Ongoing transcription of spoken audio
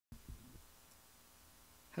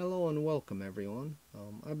Hello and welcome everyone.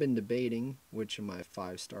 I've been debating which of my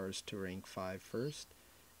 5 stars to rank 5 first,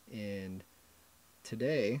 and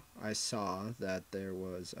today I saw that there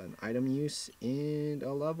was an item use and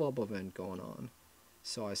a level up event going on.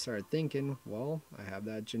 So I started thinking, well, I have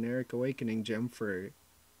that generic awakening gem for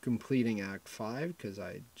completing Act 5 because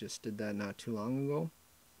I just did that not too long ago.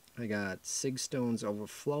 I got Sig Stones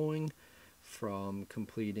overflowing from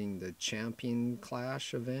completing the Champion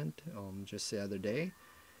Clash event just the other day.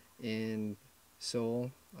 And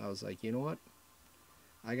so I was like, you know what?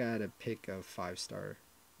 I gotta pick a 5 star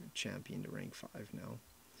champion to rank 5 now.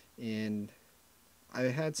 And I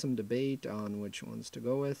had some debate on which ones to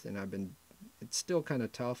go with, and it's still kind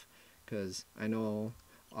of tough because I know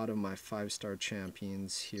out of my 5 star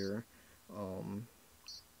champions here, um,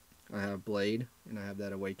 I have Blade and I have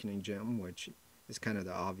that Awakening Gem, which is kind of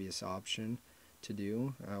the obvious option to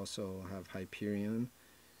do. I also have Hyperion,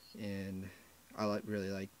 and really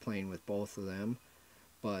like playing with both of them,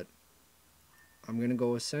 but I'm gonna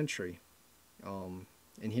go with Sentry. And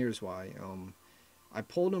here's why. I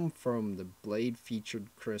pulled them from the Blade featured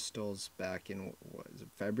crystals back in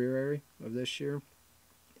February of this year,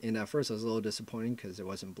 and at first I was a little disappointed because it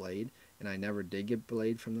wasn't Blade, and I never did get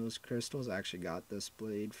Blade from those crystals. I actually got this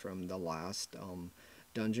Blade from the last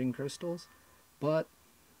dungeon crystals, but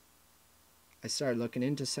I started looking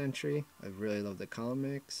into Sentry. I really love the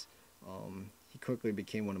comics. He quickly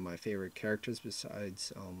became one of my favorite characters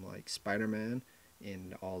besides like Spider-Man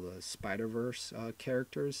and all the Spider-Verse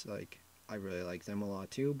characters. Like I really like them a lot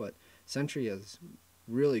too, but Sentry has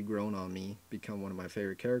really grown on me, become one of my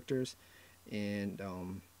favorite characters. And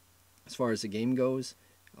as far as the game goes,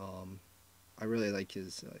 I really like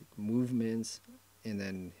his movements, and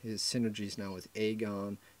then his synergies now with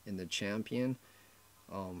Aegon and the Champion.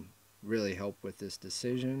 Um, really help with this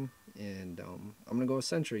decision, and I'm gonna go with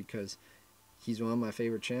Sentry because he's one of my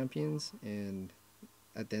favorite champions, and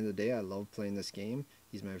at the end of the day I love playing this game.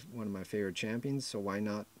 He's one of my favorite champions, so why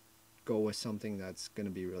not go with something that's going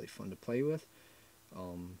to be really fun to play with.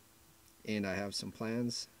 And I have some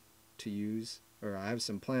plans I have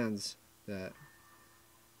some plans that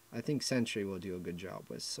I think Sentry will do a good job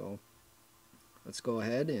with. So let's go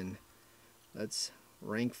ahead and let's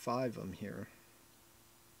rank 5 them here,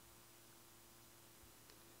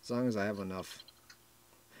 as long as I have enough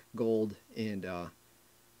gold and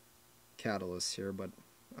catalysts here. But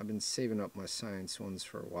I've been saving up my science ones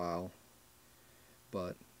for a while,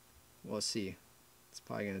 but we'll see. It's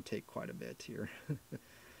probably going to take quite a bit here.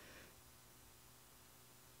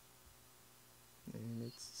 And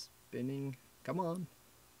it's spinning. Come on.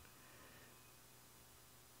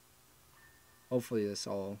 Hopefully this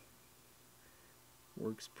all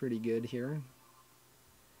works pretty good here.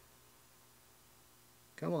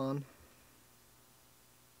 Come on.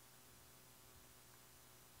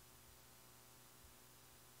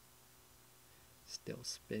 Still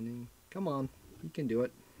spinning. Come on. You can do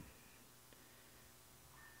it.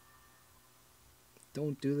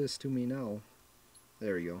 Don't do this to me now.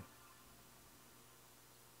 There we go.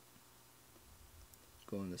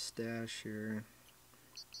 Go in the stash here.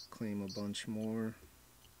 Claim a bunch more.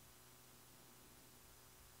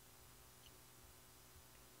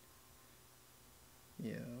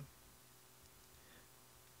 Yeah.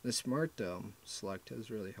 The smart select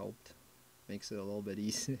has really helped. Makes it a little bit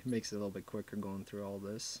easy. Makes it a little bit quicker going through all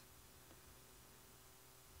this.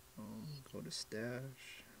 Go to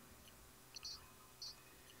stash.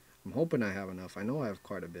 I'm hoping I have enough. I know I have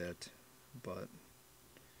quite a bit, but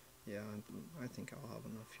yeah, I think I'll have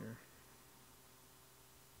enough here.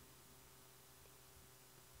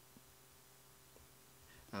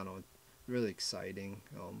 I don't know, really exciting.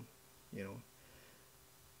 You know,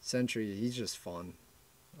 Sentry, he's just fun.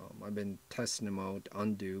 I've been testing him out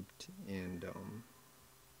unduped and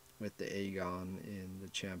with the Aegon and the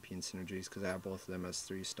Champion synergies because I have both of them as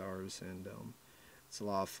 3 stars, and it's a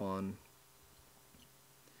lot of fun.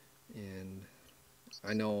 And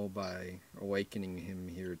I know by awakening him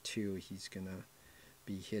here too, he's gonna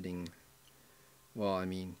be hitting. Well, I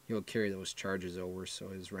mean, he'll carry those charges over, so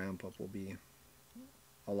his ramp up will be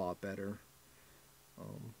a lot better.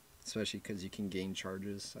 Especially because you can gain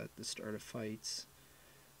charges at the start of fights,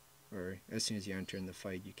 or as soon as you enter in the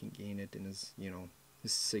fight, you can gain it. And his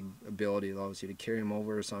Sig ability allows you to carry him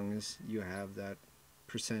over as long as you have that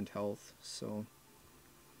percent health. So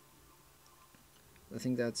I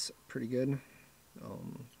think that's pretty good.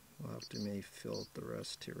 We'll have to maybe fill out the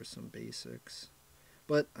rest here with some basics,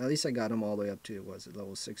 but at least I got him all the way up to, was it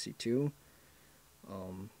level 62?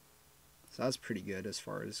 So that's pretty good as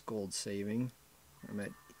far as gold saving. I'm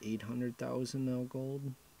at 800,000 now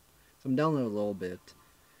gold, so I'm down there a little bit.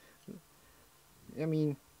 I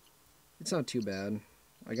mean, it's not too bad.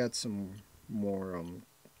 I got some more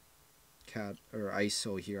cat or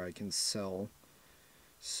ISO here I can sell,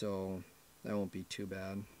 so that won't be too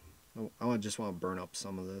bad. I just want to burn up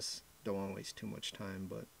some of this. Don't want to waste too much time,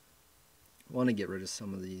 but I want to get rid of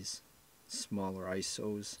some of these smaller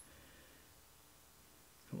ISOs.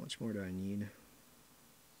 How much more do I need?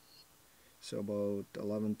 So about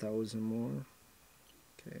 11,000 more.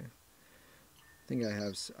 Okay. I think I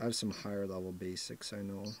have some higher level basics I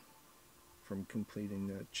know from completing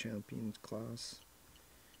the champion class.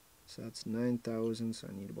 So that's 9,000, so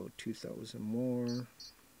I need about 2,000 more.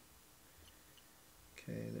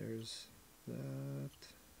 Okay, there's that.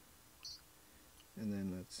 And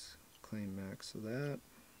then let's claim max of that.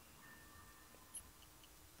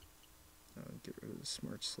 I'll get rid of the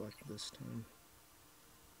smart select this time.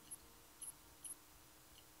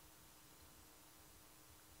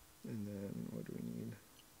 And then what do we need?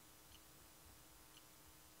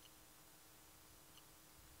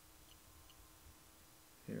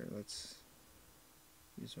 Here, let's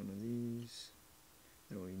use one of these.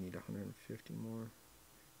 Then we need 150 more.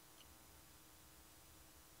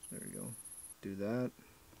 There we go. Do that.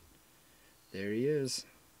 There he is.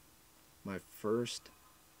 My first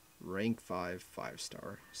rank 5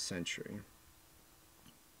 5-star Sentry.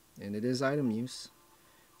 And it is item use.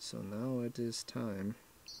 So now it is time.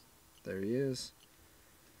 There he is.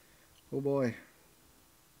 Oh boy.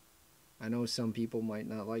 I know some people might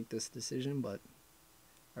not like this decision, but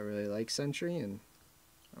I really like Sentry and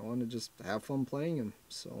I want to just have fun playing him.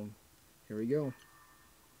 So here we go.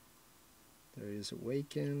 There he is,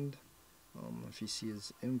 awakened. If you see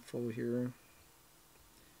his info here,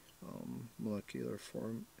 molecular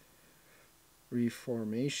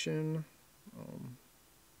reformation,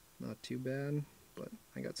 not too bad, but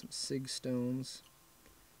I got some Sig stones.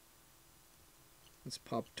 Let's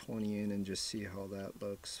pop 20 in and just see how that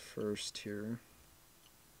looks first here.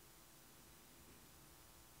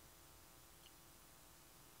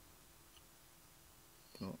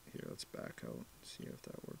 Oh, here, let's back out, see if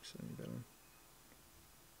that works any better.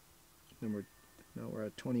 Now we're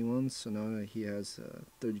at 21, so now he has a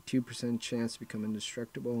 32% chance to become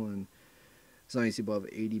indestructible, and as long as he's above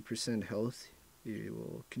 80% health, he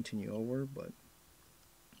will continue over, but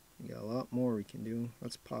we got a lot more we can do.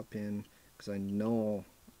 Let's pop in, because I know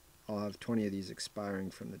I'll have 20 of these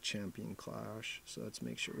expiring from the champion clash, so let's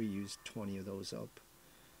make sure we use 20 of those up,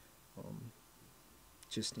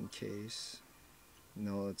 just in case.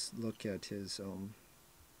 Now let's look at his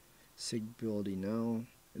Sig ability now.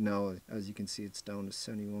 Now, as you can see, it's down to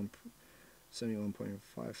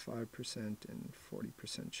 71.55% and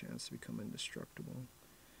 40% chance to become indestructible.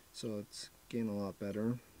 So it's getting a lot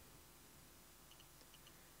better.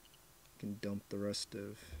 Can dump the rest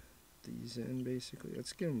of these in, basically.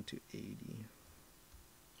 Let's get them to 80.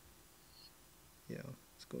 Yeah,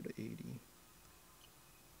 let's go to 80.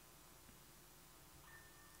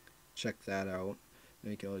 Check that out.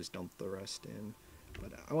 Then you can always dump the rest in.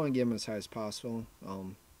 But I want to get him as high as possible.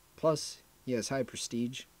 Plus, he has high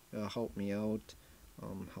prestige. It'll help me out,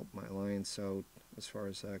 help my alliance out as far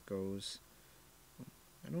as that goes.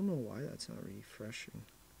 I don't know why that's not refreshing.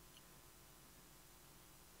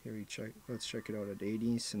 Here we check. Let's check it out at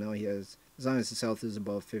 80. So now he has, as long as his health is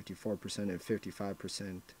above 54% and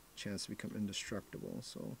 55% chance to become indestructible.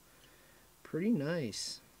 So pretty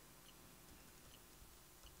nice.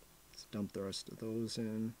 Let's dump the rest of those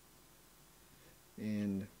in.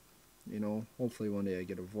 And, you know, hopefully one day I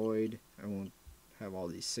get a Void. I won't have all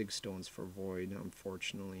these Sig stones for Void,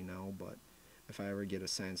 unfortunately, now, but if I ever get a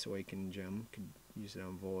Science Awakening gem, I could use it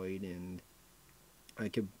on Void, and I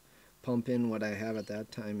could pump in what I have at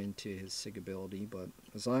that time into his Sig ability, but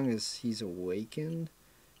as long as he's awakened,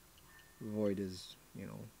 Void is, you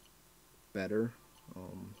know, better.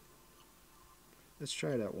 Let's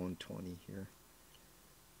try it at 120 here.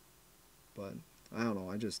 But I don't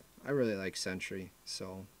know, I really like Sentry,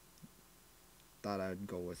 so thought I'd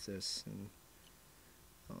go with this, and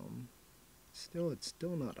it's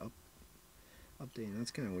still not updating.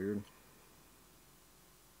 That's kind of weird.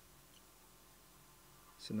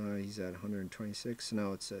 So now he's at 126. So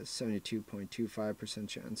now it's a 72.25%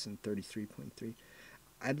 chance and 33.3.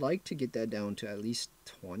 I'd like to get that down to at least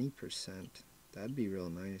 20%. That'd be real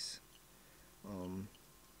nice.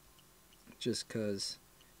 Just because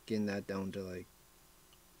getting that down to like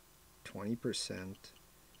 20%,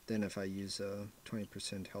 then if I use a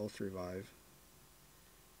 20% health revive,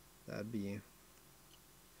 that'd be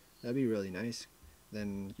really nice.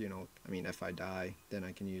 Then, you know, I mean, if I die, then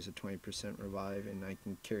I can use a 20% revive and I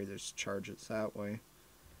can carry those charges that way.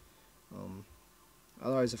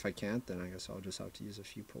 Otherwise, if I can't, then I guess I'll just have to use a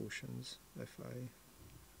few potions if I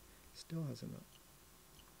Still hasn't up.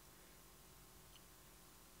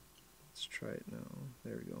 Let's try it now.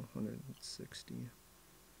 There we go, 160.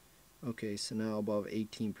 Okay, so now above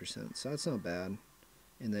 18%, so that's not bad.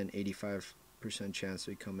 And then 85% chance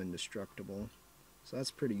to become indestructible. So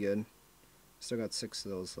that's pretty good. Still got 6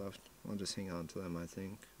 of those left. I'll just hang on to them, I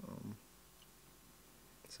think.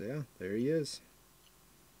 So yeah, there he is.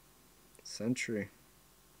 Sentry.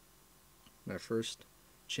 My first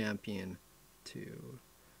champion to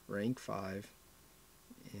rank 5.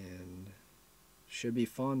 And should be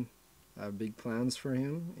fun. I have big plans for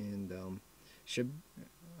him, and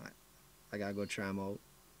I gotta go try him out.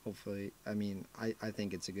 Hopefully, I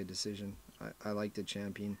think it's a good decision. I like the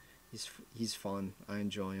champion. He's fun. I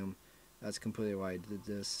enjoy him. That's completely why I did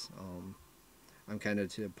this. I'm kind of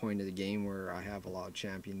to the point of the game where I have a lot of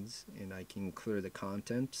champions and I can clear the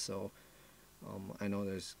content. So I know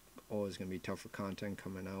there's always gonna be tougher content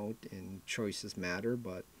coming out and choices matter,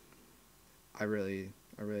 but I really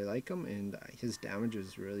like him, and his damage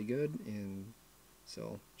is really good, and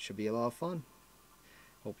so should be a lot of fun.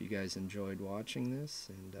 Hope you guys enjoyed watching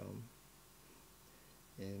this,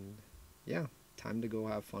 and yeah, time to go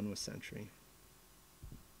have fun with Sentry.